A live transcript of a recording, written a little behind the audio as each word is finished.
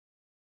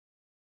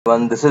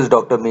Everyone, this is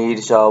Dr.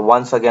 Mihir Shah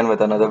once again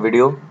with another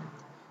video.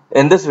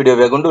 In this video,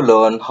 we are going to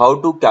learn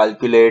how to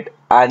calculate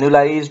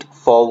annualized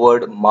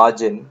forward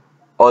margin,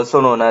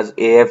 also known as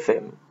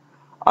AFM,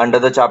 under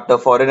the chapter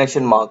Foreign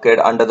Exchange Market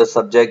under the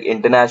subject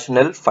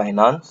International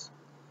Finance.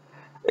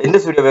 In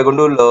this video, we are going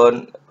to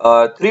learn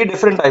three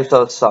different types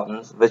of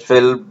sums which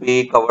will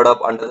be covered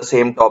up under the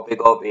same topic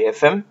of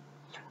AFM,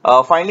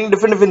 finding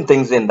different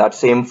things in that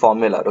same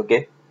formula.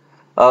 Okay.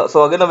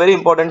 So again, a very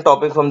important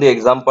topic from the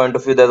exam point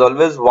of view. There's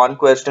always one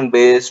question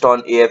based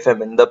on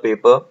AFM in the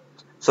paper.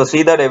 So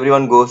see that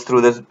everyone goes through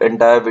this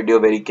entire video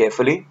very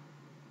carefully.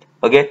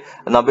 Okay.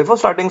 Now before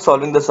starting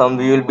solving the sum,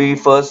 we will be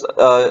first.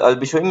 I'll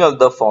be showing you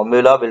the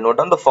formula. We'll note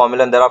down the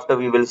formula, and thereafter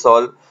we will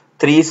solve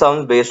three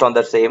sums based on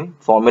the same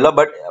formula,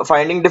 but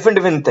finding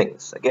different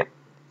things. Okay.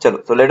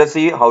 Chalo. So let us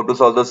see how to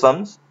solve the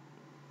sums.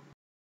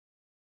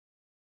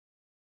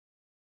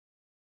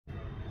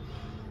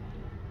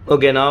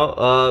 Okay,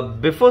 now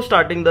before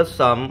starting the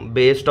sum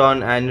based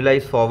on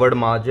annualized forward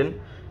margin,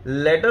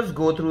 let us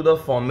go through the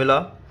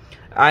formula.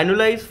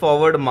 Annualized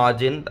forward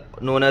margin,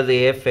 known as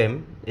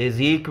AFM, is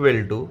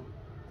equal to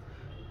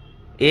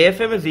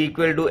F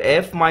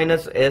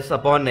minus S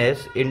upon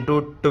S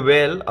into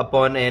 12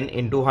 upon N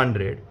into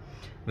 100,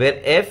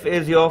 where F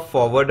is your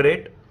forward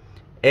rate,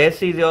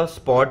 S is your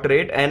spot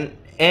rate, and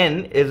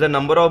N is the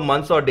number of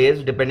months or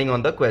days depending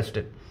on the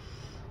question.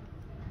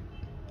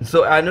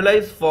 So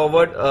annualized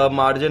forward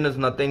margin is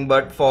nothing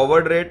but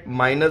forward rate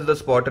minus the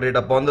spot rate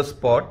upon the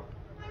spot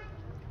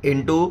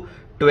into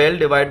 12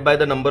 divided by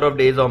the number of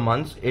days or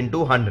months into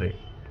 100.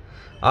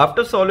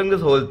 After solving this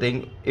whole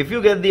thing, if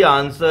you get the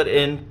answer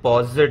in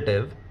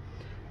positive,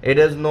 it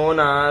is known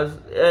as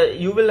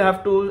you will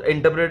have to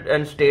interpret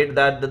and state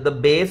that the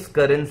base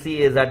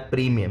currency is at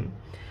premium.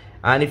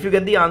 And if you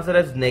get the answer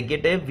as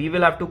negative, we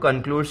will have to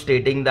conclude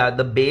stating that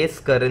the base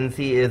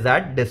currency is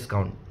at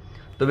discount.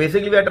 So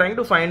basically, we are trying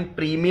to find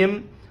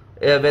premium,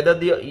 whether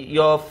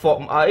your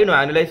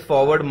annualized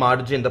forward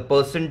margin, the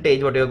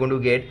percentage what you are going to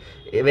get,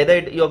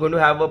 whether you are going to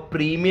have a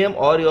premium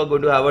or you are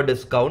going to have a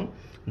discount.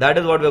 That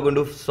is what we are going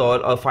to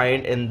solve or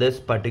find in this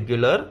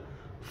particular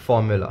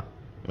formula.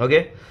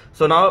 Okay.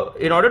 So now,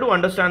 in order to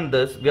understand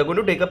this, we are going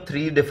to take up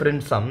three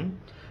different sums.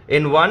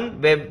 In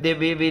one, where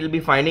we will be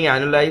finding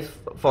annualized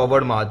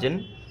forward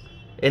margin.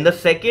 In the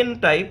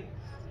second type,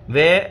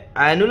 where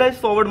annualized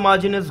forward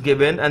margin is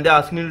given and they're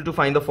asking you to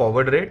find the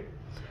forward rate,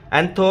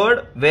 and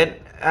third, where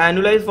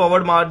annualized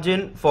forward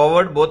margin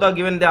both are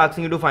given, they're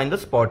asking you to find the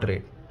spot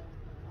rate.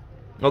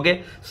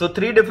 Okay, so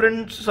three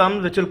different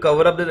sums which will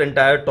cover up this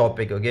entire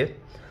topic. Okay,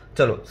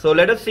 chalo, so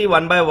let us see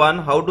one by one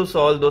how to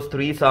solve those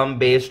three sums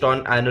based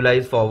on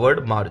annualized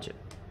forward margin.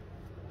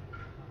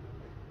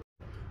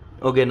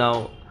 Okay,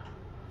 now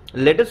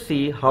let us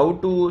see how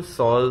to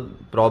solve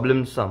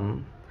problem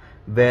sum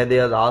where they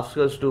are asked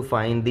us to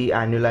find the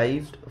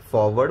annualized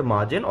forward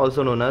margin,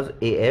 also known as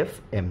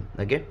AFM.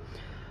 Okay,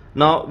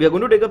 now we are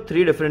going to take up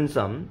three different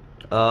sums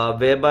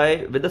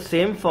whereby with the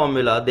same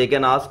formula they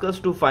can ask us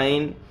to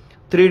find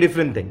three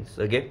different things.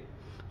 Okay,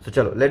 so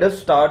chalo, let us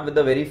start with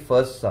the very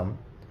first sum.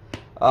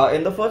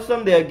 In the first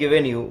sum, they are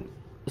given you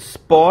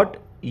spot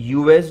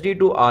USD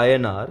to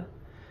INR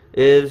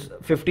is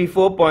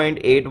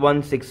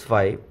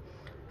 54.8165.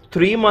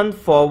 3-month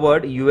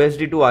forward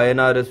USD to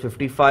INR is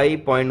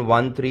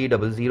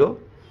 55.1300.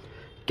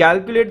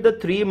 Calculate the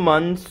 3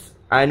 months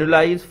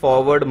annualized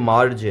forward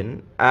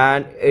margin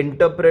and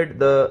interpret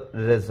the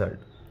result.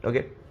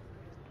 Okay,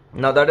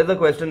 now that is the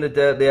question that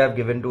they have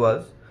given to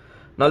us.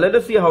 Now let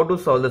us see how to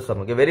solve the sum.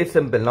 Okay, very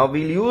simple. Now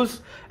we'll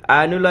use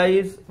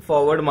annualized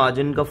forward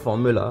margin ka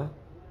formula.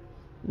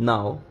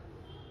 Now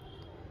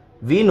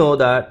we know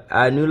that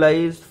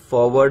annualized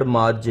forward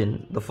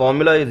margin, the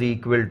formula is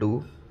equal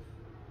to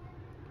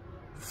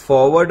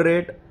forward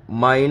rate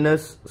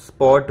minus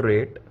spot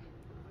rate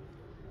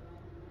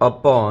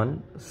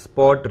upon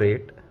spot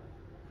rate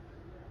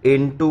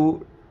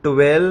into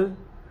 12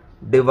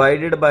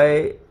 divided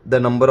by the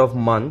number of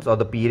months or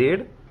the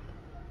period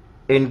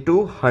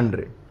into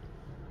 100.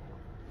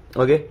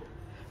 Okay,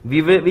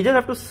 we just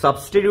have to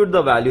substitute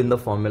the value in the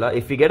formula.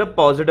 If we get a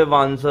positive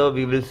answer,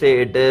 we will say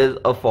it is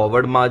a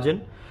forward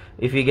margin.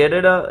 If you get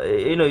it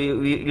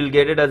you'll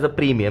get it as a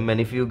premium,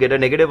 and if you get a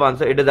negative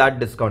answer, it is at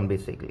discount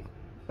basically.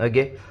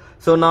 Okay,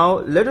 so now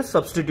let us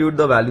substitute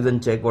the values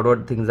and check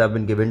what things have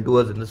been given to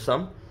us in the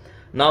sum.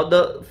 Now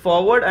the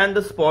forward and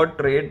the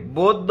spot rate,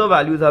 both the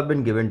values have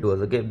been given to us.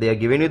 Okay, they are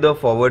giving you the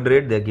forward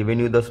rate, they are giving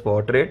you the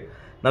spot rate.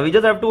 Now we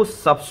just have to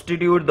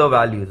substitute the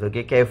values.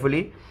 Okay,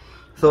 carefully.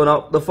 So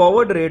now the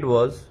forward rate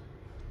was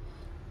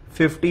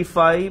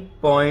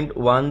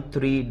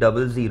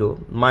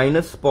 55.1300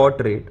 minus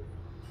spot rate,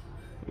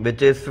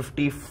 which is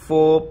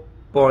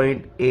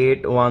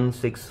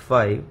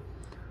 54.8165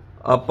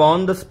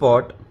 upon the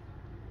spot,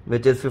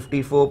 which is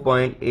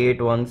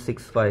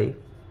 54.8165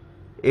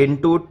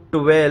 into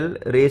 12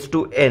 raised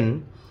to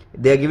n.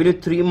 They are giving you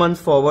 3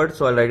 months forward,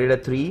 so I'll write it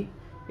at 3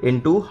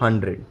 into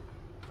 100.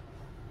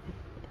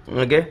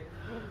 Okay,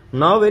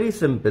 now very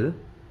simple.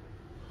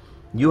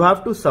 You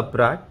have to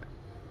subtract,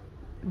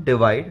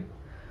 divide.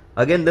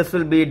 Again this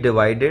will be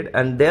divided,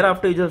 and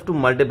thereafter you just have to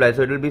multiply.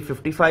 So it will be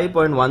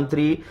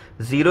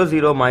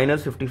 55.1300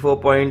 minus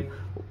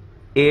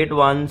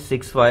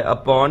 54.8165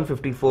 upon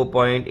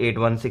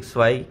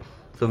 54.8165.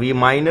 So we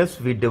minus,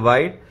 we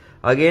divide.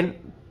 Again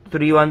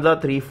 3 ones are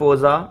 3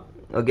 fours are,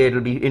 okay, it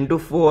will be into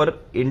 4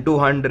 into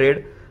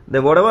 100.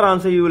 Then whatever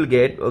answer you will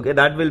get, okay,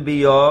 that will be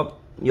your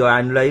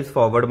annualized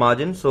forward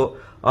margin. So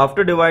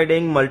after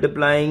dividing,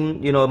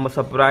 multiplying,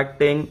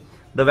 subtracting,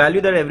 the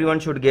value that everyone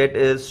should get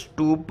is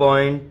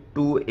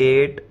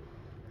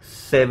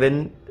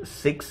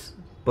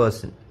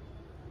 2.2876%.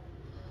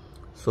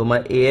 So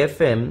my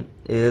AFM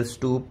is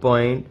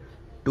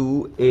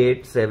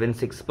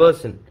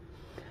 2.2876%.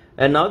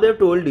 And now they have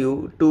told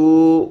you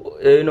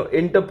to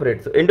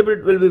interpret. So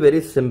interpret will be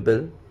very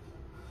simple.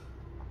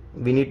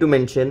 We need to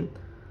mention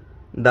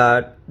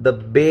that the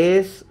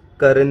base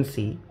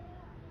currency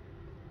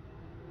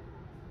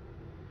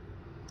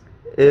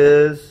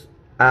is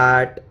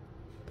at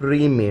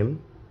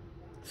premium,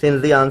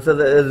 since the answer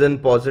is in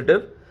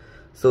positive.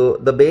 So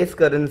the base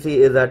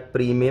currency is at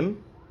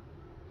premium,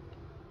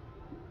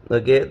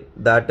 okay,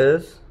 that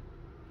is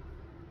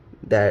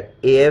that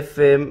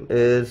AFM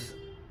is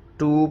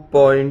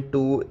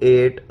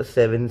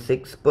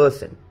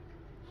 2.2876%.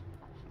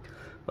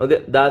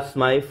 okay, that's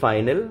my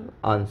final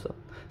answer.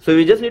 So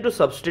we just need to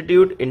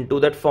substitute into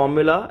that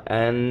formula,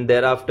 and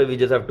thereafter we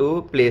just have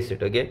to place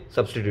it, okay,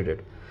 substitute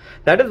it.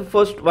 That is the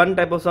first one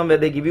type of sum where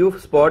they give you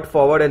spot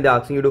forward and they're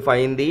asking you to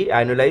find the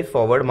annualized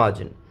forward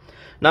margin.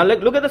 Now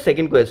look at the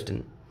second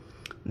question.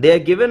 They are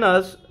given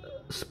us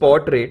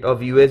spot rate of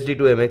USD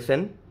to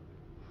MXN.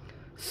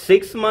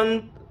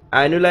 6-month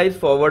annualized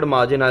forward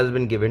margin has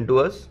been given to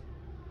us.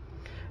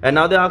 And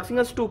now they're asking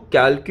us to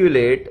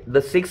calculate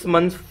the 6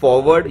 months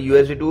forward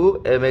USD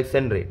to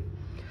MXN rate.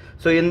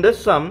 So in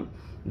this sum,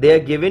 they are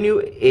giving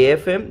you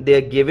AFM, they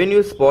are giving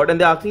you spot, and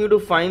they're asking you to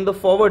find the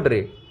forward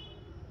rate.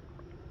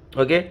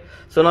 Okay,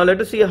 so now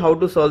let us see how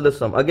to solve this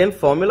sum. Again,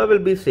 formula will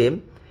be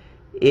same.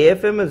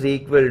 AFM is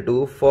equal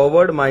to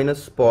forward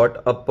minus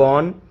spot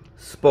upon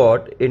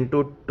spot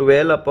into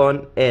 12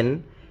 upon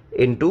N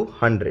into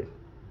 100.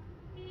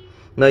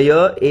 Now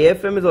here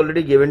AFM is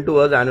already given to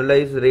us,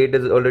 annualized rate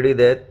is already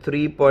there,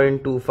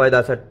 3.25,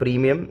 that's at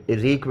premium,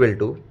 is equal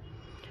to.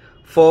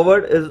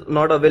 Forward is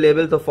not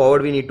available, so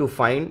forward we need to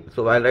find,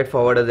 so I'll write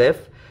forward as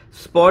F.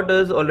 Spot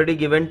is already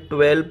given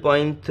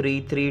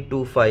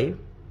 12.3325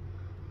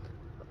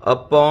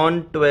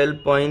 upon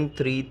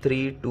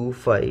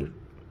 12.3325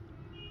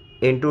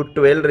 into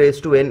 12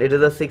 raised to N, it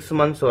is a 6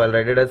 months, so I'll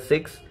write it as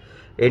 6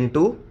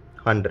 into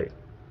 100.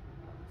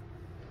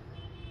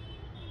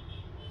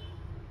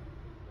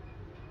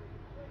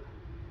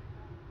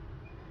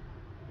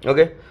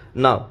 Okay,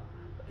 now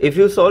if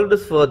you solve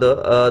this further,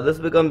 this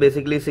becomes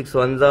basically 6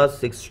 ones are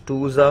 6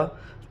 twos are,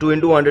 2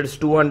 into 100 is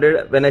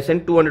 200. When I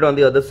send 200 on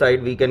the other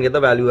side, we can get the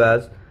value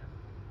as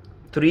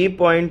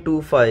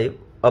 3.25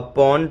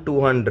 upon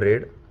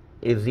 200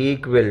 is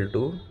equal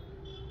to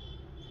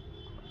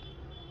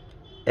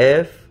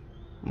F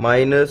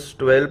minus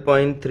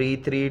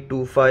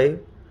 12.3325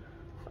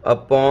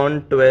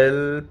 upon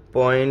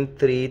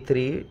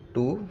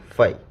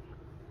 12.3325.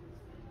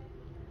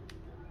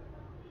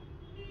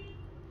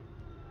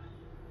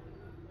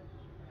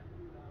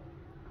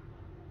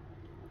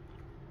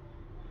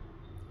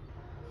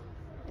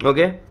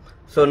 Okay,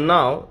 so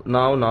now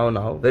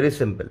very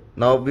simple.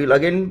 Now we'll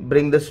again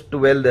bring this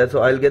 12 there,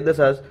 so I'll get this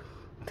as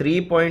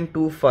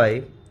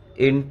 3.25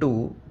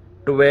 into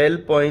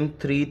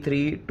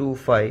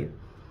 12.3325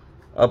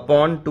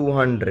 upon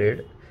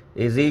 200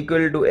 is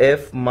equal to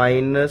F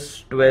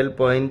minus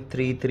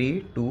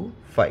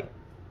 12.3325.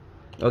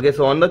 okay,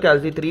 so on the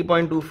calculation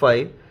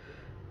 3.25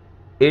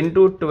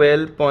 into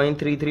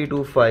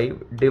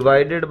 12.3325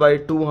 divided by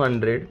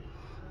 200,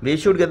 we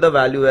should get the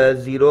value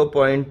as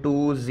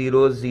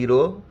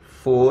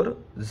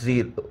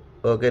 0.20040.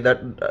 okay,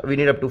 that we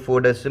need up to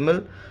 4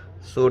 decimal,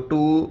 so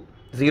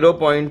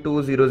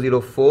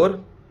 0.2004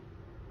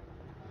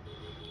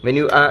 when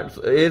you add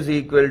is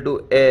equal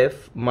to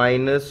F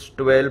minus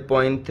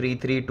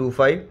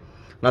 12.3325.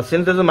 now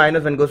since there's a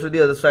minus, when it goes to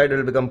the other side it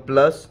will become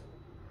plus,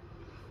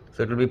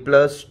 so it will be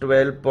plus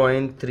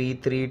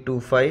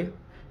 12.3325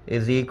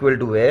 is equal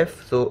to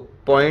F, so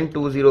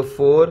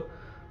 0.204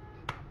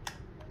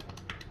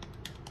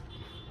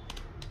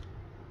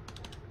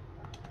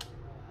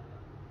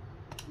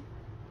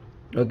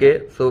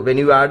 okay, so when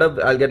you add up,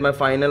 I'll get my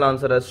final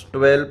answer as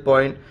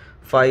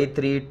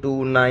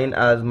 12.5329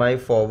 as my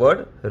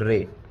forward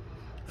rate.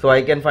 So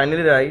I can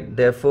finally write,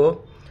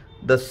 therefore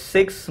the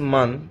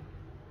 6-month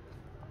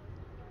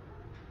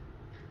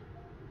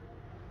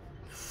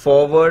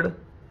forward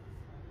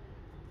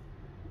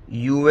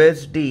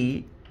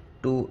USD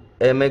to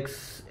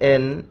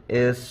MXN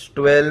is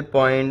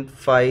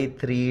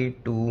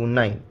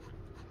 12.5329.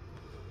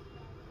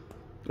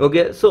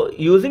 okay, so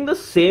using the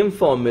same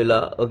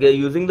formula,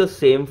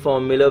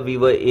 we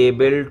were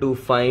able to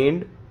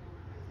find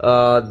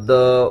in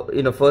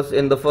the first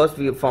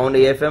we found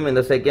AFM, in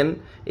the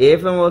second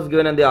AFM was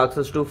given and they asked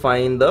us to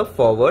find the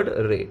forward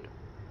rate.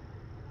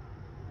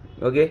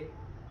 Okay,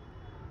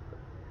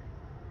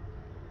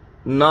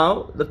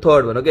 now the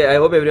third one. Okay, I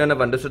hope everyone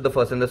have understood the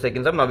first and the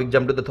second sum. Now we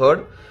jump to the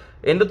third.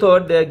 In the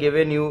third, they are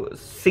given you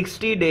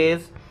 60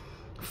 days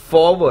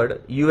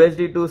forward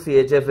USD to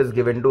CHF is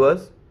given to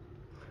us.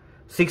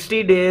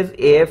 60 days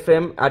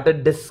AFM at a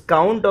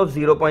discount of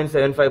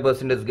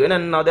 0.75% is given,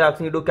 and now they're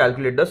asking you to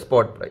calculate the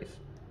spot price.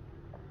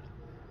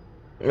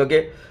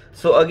 Okay,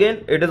 so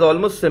again it is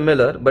almost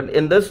similar, but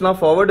in this now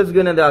forward is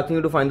given and they're asking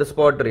you to find the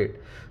spot rate.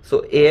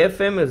 So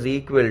AFM is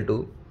equal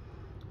to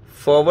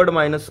forward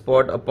minus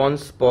spot upon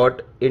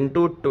spot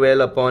into 12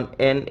 upon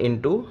n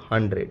into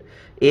 100.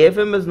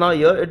 AFM is now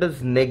here, it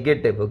is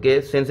negative.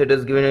 Okay, since it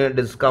is given a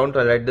discount,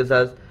 I write this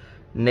as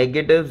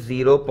negative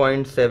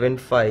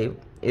 0.75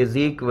 is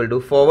equal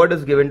to, forward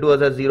is given to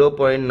us as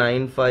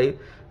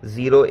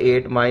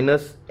 0.9508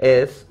 minus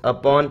s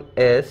upon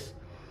s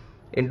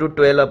into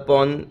 12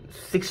 upon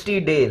 60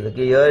 days.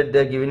 Okay, here they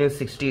are giving you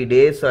 60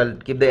 days, so I'll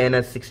keep the n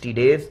as 60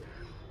 days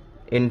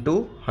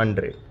into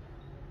 100.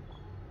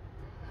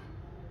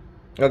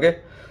 Okay,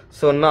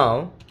 so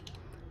now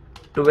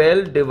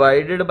 12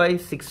 divided by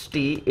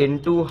 60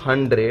 into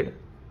 100.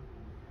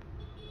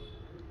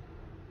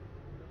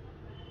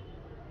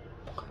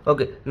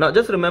 Okay, now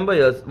just remember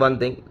here one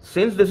thing,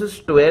 since this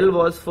is 12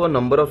 was for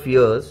number of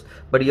years,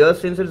 but here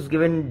since it is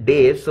given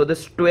days, so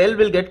this 12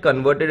 will get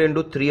converted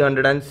into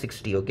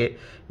 360. Okay,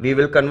 we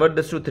will convert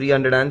this to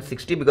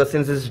 360 because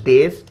since it's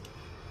days,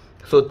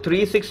 so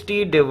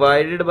 360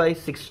 divided by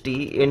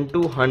 60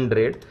 into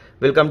 100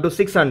 will come to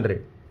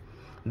 600.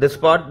 This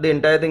part, the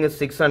entire thing is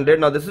 600.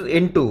 Now this is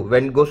into,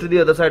 when it goes to the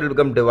other side it will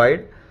become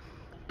divide.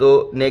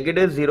 So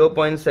negative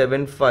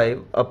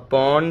 0.75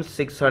 upon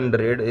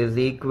 600 is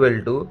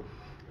equal to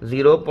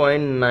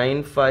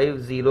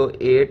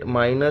 0.9508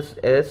 minus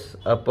s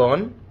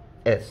upon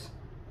s.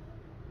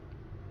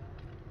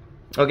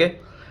 Okay,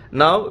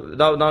 now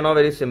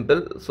very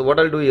simple. So what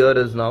I'll do here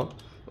is, now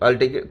I'll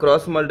take it,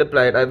 cross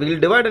multiply it. I will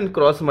divide and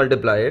cross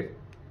multiply it.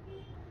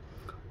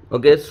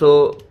 Okay,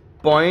 so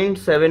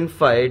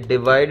 0.75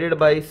 divided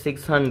by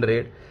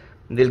 600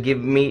 will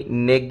give me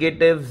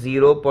negative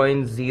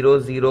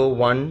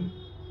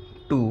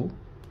 0.0012.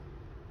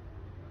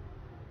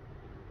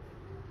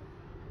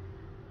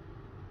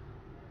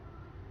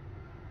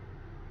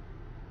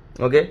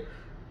 Okay,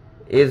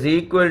 is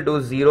equal to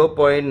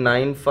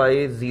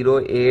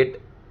 0.9508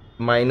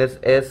 minus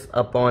s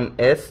upon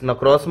s. Now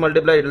cross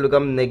multiply, it will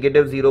become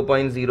negative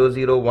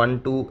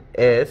 0.0012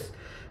 s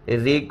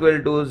is equal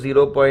to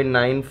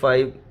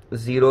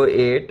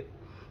 0.9508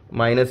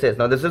 minus s.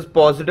 Now this is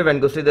positive and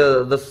goes to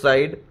the other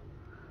side,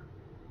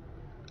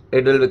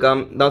 it will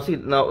become, now see,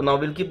 now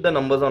we'll keep the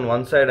numbers on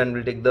one side and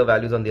we'll take the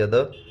values on the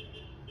other.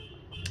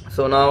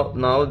 So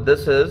now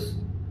this is,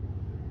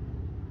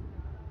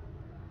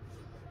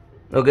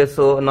 okay,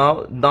 so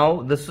now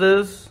this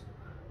is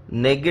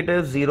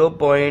negative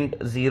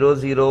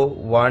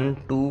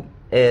 0.0012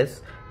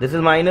 s. This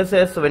is minus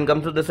s, so when it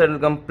comes to this side it will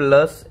come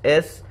plus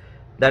s,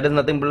 that is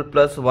nothing but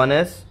plus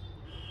 1s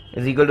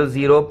is equal to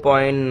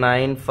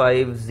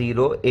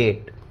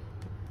 0.9508.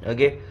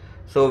 Okay,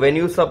 so when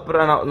you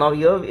subtract, now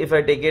here if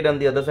I take it on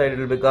the other side, it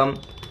will become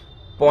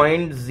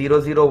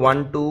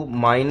 0.0012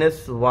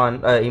 minus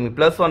 1,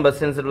 plus 1, but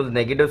since it was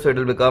negative, so it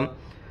will become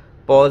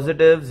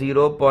positive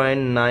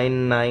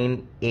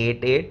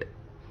 0.9988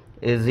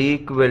 is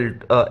equal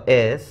to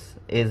s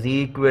is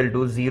equal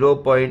to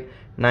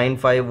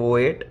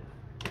 0.9508.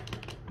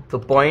 So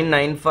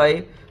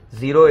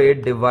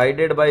 0.9508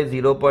 divided by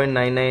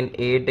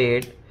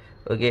 0.9988.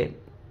 Okay,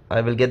 I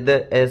will get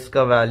the s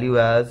ka value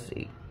as,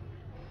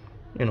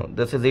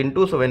 this is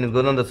into, so when it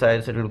goes on the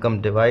sides it will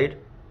become divide.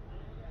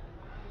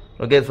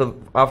 Okay, so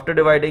after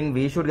dividing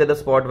we should get the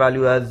spot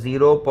value as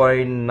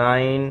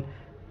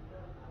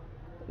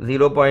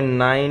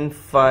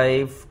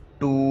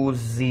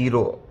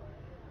 0.9520.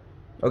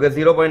 Okay,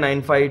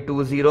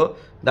 0.9520,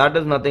 that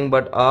is nothing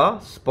but a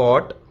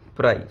spot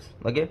price.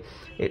 Okay,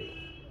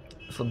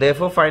 so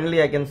therefore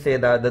finally I can say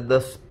that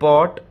the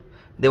spot,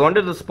 they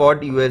wanted the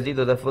spot USD,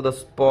 so therefore the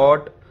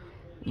spot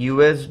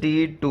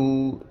USD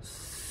to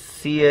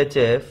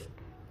CHF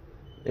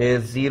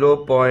is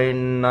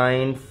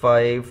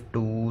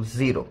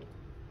 0.9520.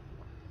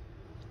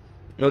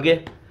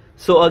 Okay,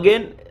 so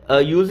again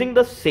using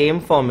the same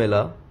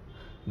formula,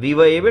 we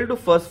were able to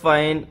first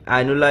find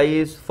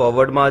annualized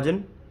forward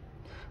margin.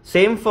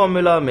 Same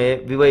formula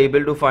mein we were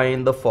able to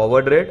find the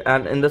forward rate,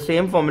 and in the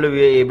same formula we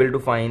were able to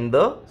find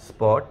the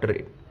spot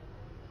rate.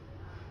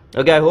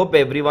 Okay, I hope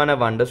everyone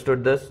have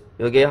understood this.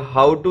 Okay,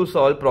 how to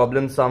solve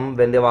problem sum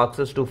when they've asked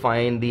us to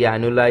find the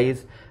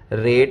annualized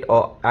rate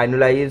or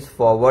annualized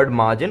forward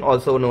margin,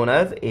 also known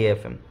as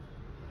AFM.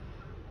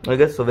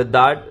 Okay, so with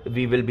that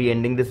we will be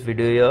ending this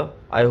video here.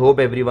 I hope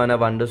everyone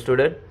have understood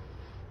it.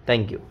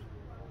 Thank you.